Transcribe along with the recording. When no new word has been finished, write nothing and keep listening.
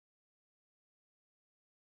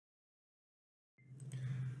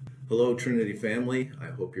Hello, Trinity family.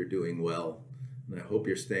 I hope you're doing well, and I hope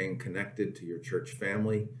you're staying connected to your church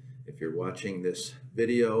family. If you're watching this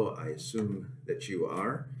video, I assume that you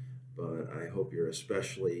are, but I hope you're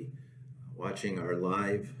especially watching our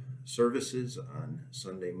live services on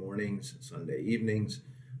Sunday mornings, Sunday evenings.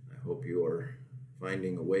 I hope you are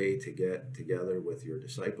finding a way to get together with your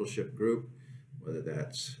discipleship group, whether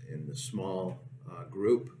that's in the small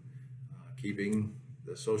group, keeping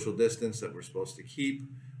the social distance that we're supposed to keep,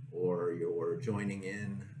 or you're joining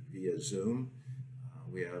in via Zoom.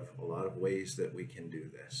 We have a lot of ways that we can do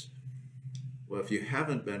this. Well, if you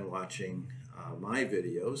haven't been watching my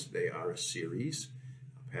videos, they are a series.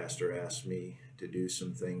 A pastor asked me to do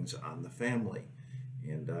some things on the family,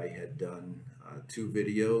 and I had done 2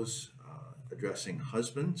 videos addressing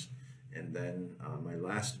husbands, and then my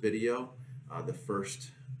last video, the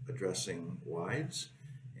first addressing wives,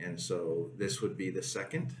 and so this would be the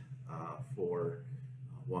second for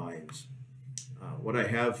wives. What I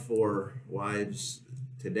have for wives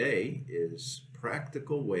today is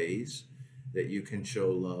practical ways that you can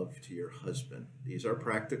show love to your husband. These are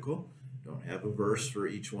practical. Don't have a verse for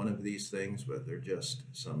each one of these things, but they're just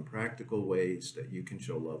some practical ways that you can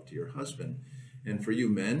show love to your husband. And for you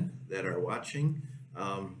men that are watching,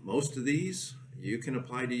 most of these you can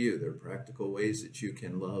apply to you. They're practical ways that you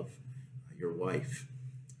can love your wife.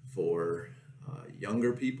 For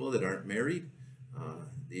younger people that aren't married,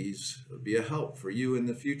 these would be a help for you in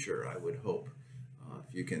the future, I would hope,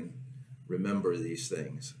 if you can remember these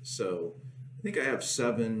things. So I think I have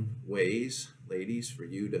 7 ways, ladies, for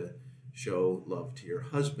you to show love to your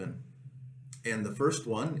husband. And the first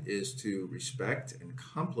one is to respect and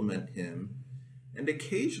compliment him, and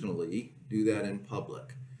occasionally do that in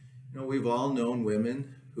public. You know, we've all known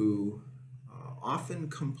women who often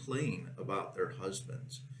complain about their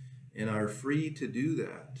husbands and are free to do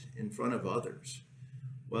that in front of others.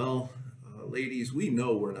 Well, ladies, we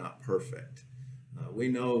know we're not perfect. We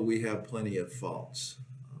know we have plenty of faults.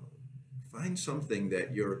 Find something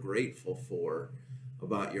that you're grateful for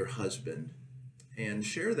about your husband and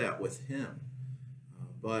share that with him.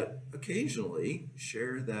 But occasionally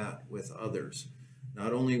share that with others.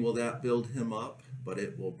 Not only will that build him up, but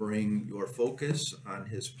it will bring your focus on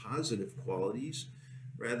his positive qualities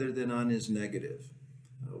rather than on his negative.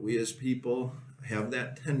 We as people have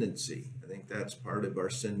that tendency. I think that's part of our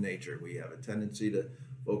sin nature. We have a tendency to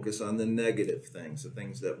focus on the negative things, the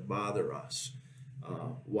things that bother us,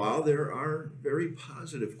 while there are very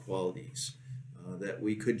positive qualities that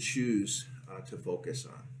we could choose to focus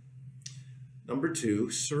on. Number 2,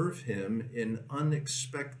 serve him in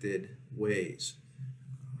unexpected ways.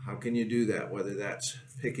 How can you do that? Whether that's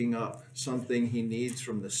picking up something he needs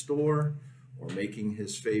from the store or making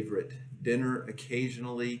his favorite dinner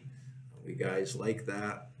occasionally. We guys like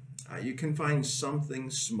that. You can find something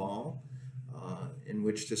small in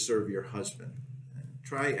which to serve your husband. And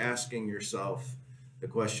try asking yourself the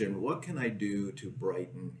question, what can I do to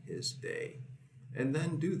brighten his day? And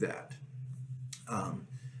then do that.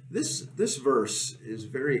 This verse is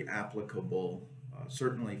very applicable,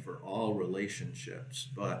 certainly for all relationships,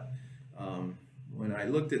 but when I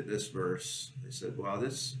looked at this verse, I said, wow,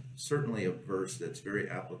 this is certainly a verse that's very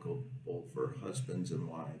applicable for husbands and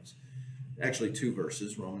wives. Actually, 2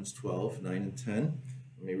 verses, Romans 12, 9 and 10.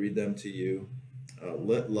 Let me read them to you.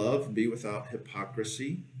 Let love be without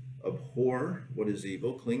hypocrisy. Abhor what is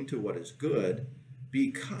evil. Cling to what is good.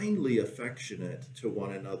 Be kindly affectionate to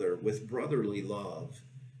one another with brotherly love,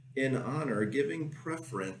 in honor, giving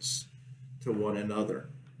preference to one another.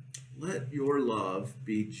 Let your love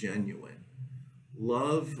be genuine.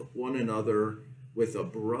 Love one another with a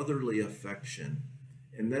brotherly affection.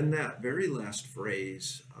 And then that very last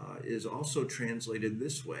phrase is also translated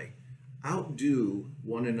this way: outdo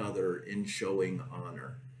one another in showing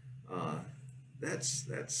honor.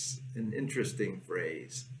 That's an interesting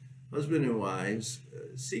phrase. Husband and wives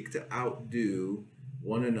seek to outdo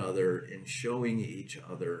one another in showing each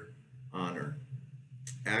other honor.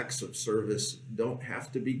 Acts of service don't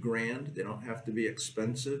have to be grand. They don't have to be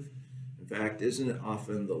expensive. In fact, isn't it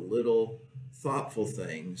often the little thoughtful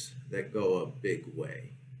things that go a big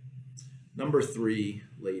way? Number 3,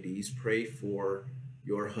 ladies, pray for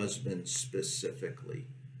your husband specifically.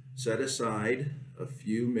 Set aside a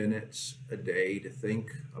few minutes a day to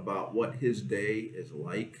think about what his day is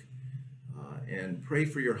like, and pray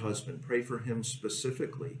for your husband. Pray for him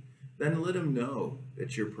specifically. Then let him know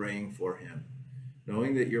that you're praying for him.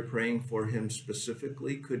 Knowing that you're praying for him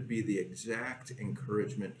specifically could be the exact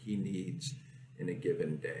encouragement he needs in a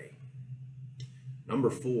given day. Number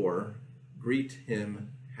 4, greet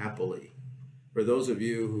him happily. For those of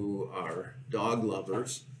you who are dog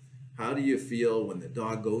lovers, How do you feel when the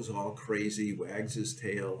dog goes all crazy, wags his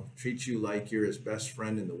tail, treats you like you're his best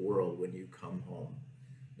friend in the world when you come home?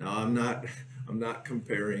 Now, I'm not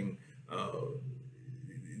comparing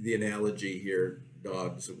the analogy here,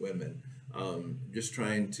 dogs and women. Just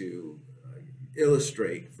trying to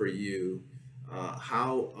illustrate for you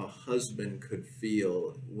how a husband could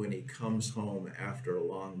feel when he comes home after a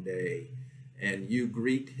long day and you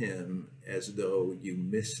greet him as though you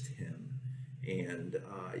missed him, and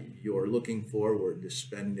you're looking forward to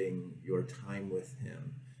spending your time with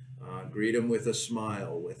him. Greet him with a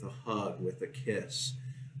smile, with a hug, with a kiss,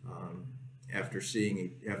 after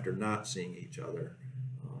not seeing each other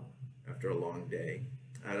after a long day.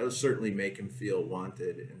 It'll certainly make him feel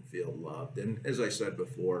wanted and feel loved. And as I said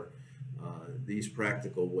before, these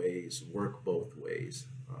practical ways work both ways.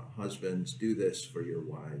 Husbands, do this for your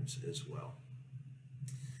wives as well.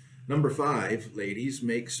 Number 5, ladies,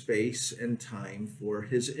 make space and time for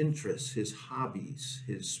his interests, his hobbies,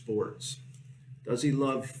 his sports. Does he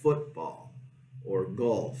love football or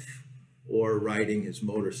golf or riding his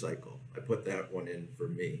motorcycle? I put that one in for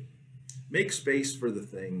me. Make space for the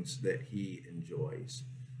things that he enjoys.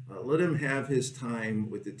 Let him have his time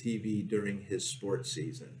with the TV during his sports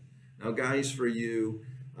season. Now, guys, for you,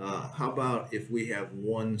 how about if we have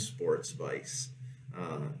one sports vice?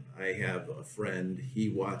 I have a friend, he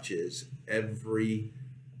watches every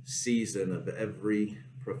season of every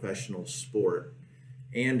professional sport,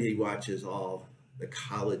 and he watches all the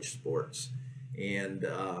college sports. And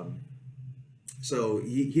so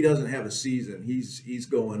he doesn't have a season. He's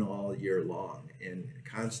going all year long and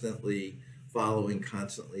constantly following,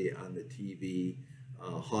 constantly on the TV,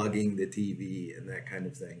 hogging the TV and that kind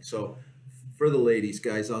of thing. So for the ladies,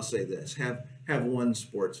 guys, I'll say this, have one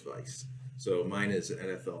sports vice. So mine is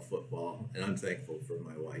NFL football, and I'm thankful for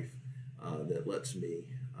my wife that lets me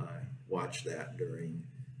watch that during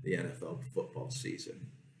the NFL football season.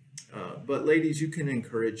 But ladies, you can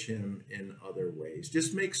encourage him in other ways.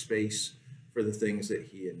 Just make space for the things that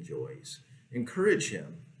he enjoys. Encourage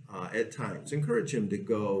him at times. Encourage him to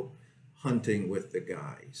go hunting with the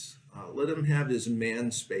guys. Let him have his man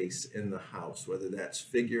space in the house, whether that's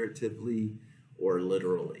figuratively or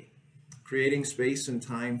literally. Creating space and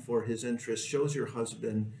time for his interests shows your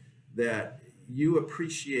husband that you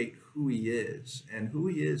appreciate who he is, and who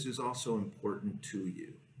he is also important to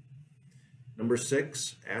you. Number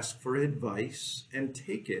 6, ask for advice and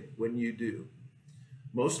take it when you do.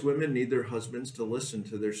 Most women need their husbands to listen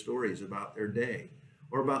to their stories about their day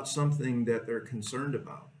or about something that they're concerned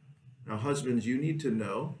about. Now, husbands, you need to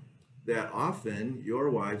know that often your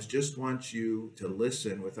wives just want you to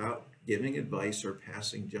listen without giving advice or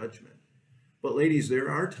passing judgment. But ladies, there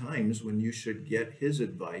are times when you should get his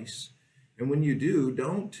advice, and when you do,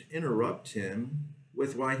 don't interrupt him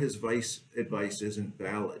with why his advice isn't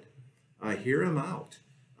valid. Hear him out.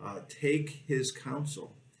 Take his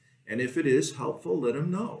counsel. And if it is helpful, let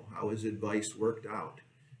him know how his advice worked out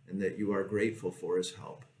and that you are grateful for his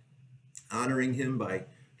help. Honoring him by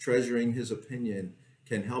treasuring his opinion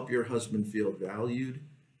can help your husband feel valued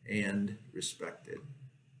and respected.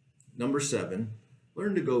 Number 7,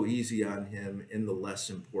 learn to go easy on him in the less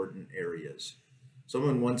important areas.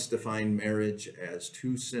 Someone once defined marriage as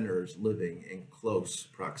 2 sinners living in close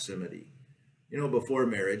proximity. You know, before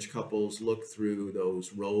marriage, couples look through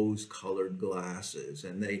those rose-colored glasses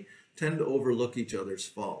and they tend to overlook each other's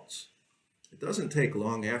faults. It doesn't take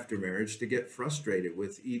long after marriage to get frustrated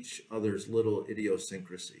with each other's little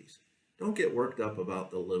idiosyncrasies. Don't get worked up about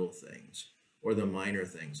the little things or the minor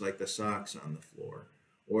things like the socks on the floor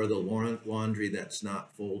or the laundry that's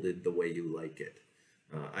not folded the way you like it.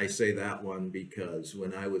 I say that one because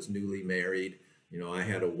when I was newly married, you know, I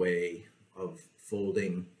had a way of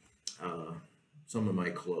folding some of my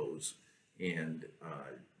clothes, and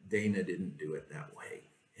Dana didn't do it that way.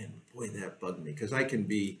 And boy, that bugged me, because I can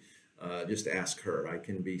be, just ask her, I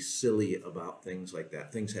can be silly about things like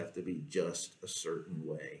that. Things have to be just a certain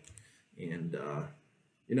way. And,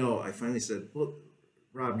 you know, I finally said, well,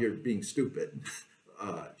 Rob, you're being stupid.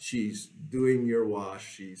 She's doing your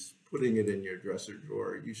wash. She's putting it in your dresser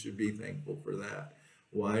drawer. You should be thankful for that.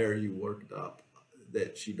 Why are you worked up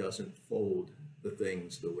that she doesn't fold the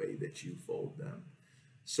things the way that you fold them?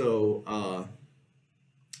 So,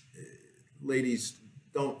 ladies,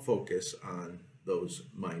 don't focus on those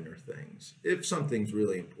minor things. If something's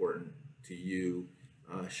really important to you,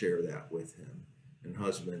 share that with him. And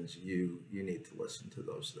husbands, you need to listen to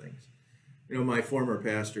those things. You know, my former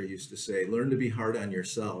pastor used to say, learn to be hard on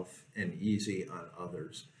yourself and easy on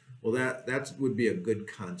others. Well, that would be a good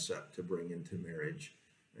concept to bring into marriage.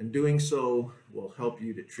 And doing so will help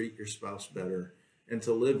you to treat your spouse better and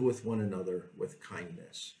to live with one another with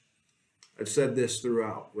kindness. I've said this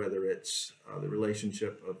throughout, whether it's the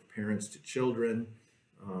relationship of parents to children,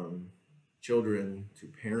 children to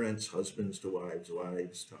parents, husbands to wives,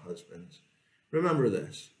 wives to husbands. Remember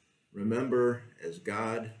this. Remember, as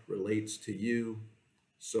God relates to you,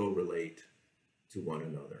 so relate to one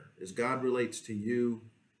another. As God relates to you,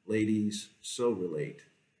 ladies, so relate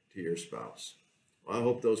to your spouse. Well, I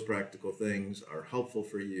hope those practical things are helpful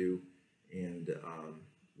for you, and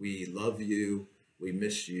we love you, we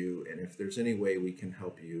miss you, and if there's any way we can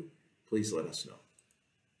help you, please let us know.